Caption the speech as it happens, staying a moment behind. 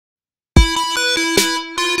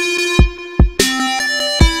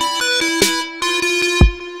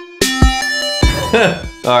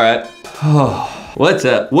All right. What's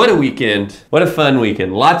up? What a weekend. What a fun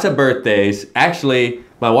weekend. Lots of birthdays. Actually,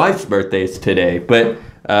 my wife's birthday is today, but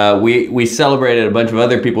we celebrated a bunch of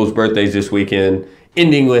other people's birthdays this weekend,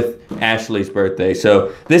 ending with Ashley's birthday.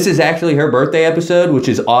 So this is actually her birthday episode, which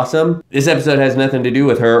is awesome. This episode has nothing to do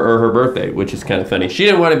with her or her birthday, which is kind of funny. She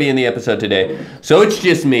didn't want to be in the episode today, so it's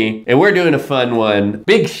just me, and we're doing a fun one.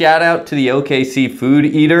 Big shout out to the OKC Food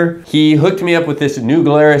Eater. He hooked me up with this new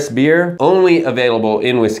Glarus beer, only available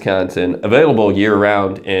in Wisconsin, available year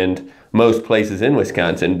round and most places in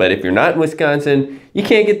Wisconsin, but if you're not in Wisconsin, you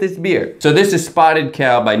can't get this beer. So this is Spotted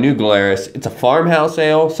Cow by New Glarus. It's a farmhouse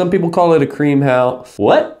ale. Some people call it a cream house.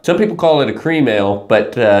 What? Some people call it a cream ale,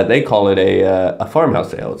 but they call it a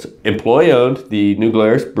farmhouse ale. It's employee owned, the New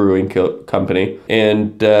Glarus Brewing Company,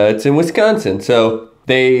 and it's in Wisconsin. So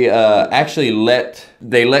they actually let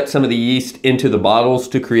some of the yeast into the bottles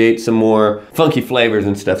to create some more funky flavors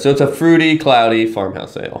and stuff. So it's a fruity, cloudy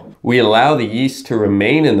farmhouse ale. We allow the yeast to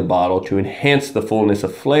remain in the bottle to enhance the fullness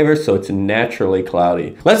of flavor, so it's naturally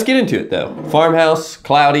cloudy. Let's get into it though. Farmhouse,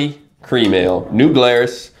 cloudy, cream ale, New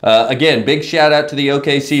Glarus. Again, big shout out to the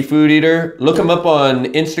OKC Food Eater. Look him up on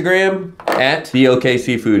Instagram at the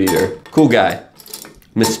OKC Food Eater. Cool guy,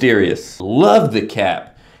 mysterious. Love the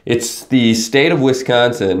cap. It's the state of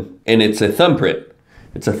Wisconsin, and it's a thumbprint.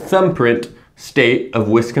 It's a thumbprint state of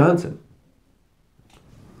Wisconsin.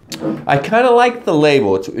 I kind of like the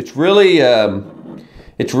label. It's really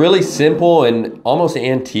simple and almost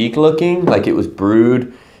antique looking, like it was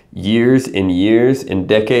brewed years and years and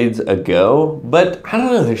decades ago. But I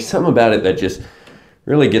don't know, there's something about it that just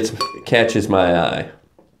really catches my eye.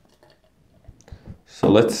 So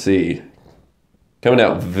let's see. Coming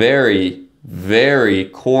out very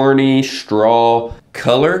corny straw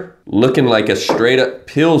color, looking like a straight up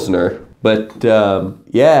Pilsner, but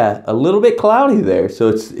yeah, a little bit cloudy there. So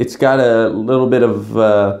it's got a little bit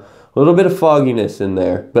of fogginess in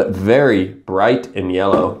there, but very bright and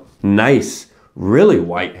yellow. Nice, really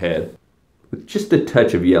white head with just a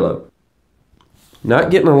touch of yellow.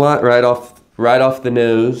 Not getting a lot right off the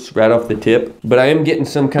nose, right off the tip, but I am getting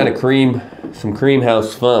some kind of some cream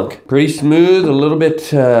house funk. Pretty smooth, a little bit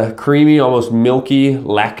creamy, almost milky,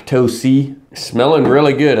 lactosey. Smelling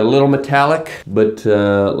really good, a little metallic, but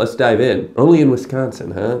let's dive in. Only in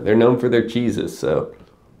Wisconsin, huh? They're known for their cheeses, so.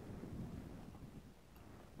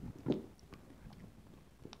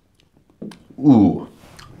 Ooh,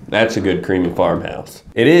 that's a good creamy farmhouse.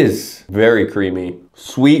 It is very creamy,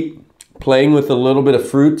 sweet, playing with a little bit of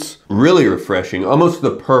fruits, really refreshing. Almost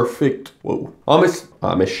the perfect, almost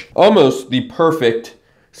the perfect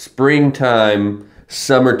springtime,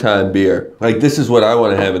 summertime beer. Like this is what I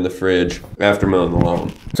want to have in the fridge after mowing the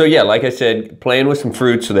lawn. So yeah, like I said, playing with some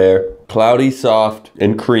fruits there. Cloudy, soft,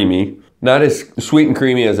 and creamy. Not as sweet and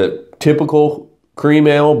creamy as a typical cream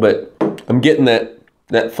ale, but I'm getting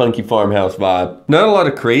that funky farmhouse vibe. Not a lot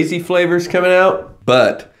of crazy flavors coming out,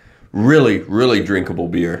 but really drinkable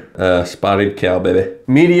beer. Spotted Cow, baby.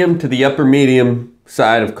 Medium to the upper medium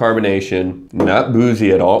side of carbonation. Not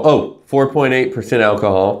boozy at all. Oh, 4.8%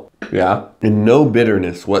 alcohol. Yeah, and no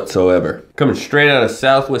bitterness whatsoever. Coming straight out of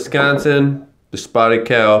South Wisconsin, the Spotted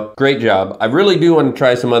Cow. Great job. I really do want to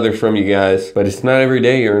try some others from you guys, but it's not every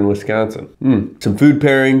day you're in Wisconsin. Some food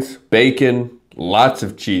pairings, bacon, lots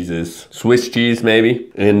of cheeses, Swiss cheese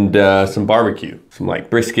maybe, and some barbecue. Some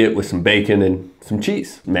like brisket with some bacon and some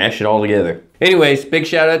cheese. Mash it all together. Anyways, big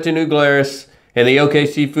shout out to New Glarus and the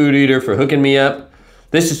OKC Food Eater for hooking me up.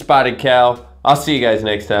 This is Spotted Cow. I'll see you guys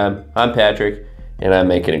next time. I'm Patrick, and I'm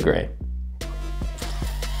making it great.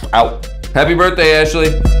 Out. Happy birthday,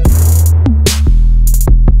 Ashley.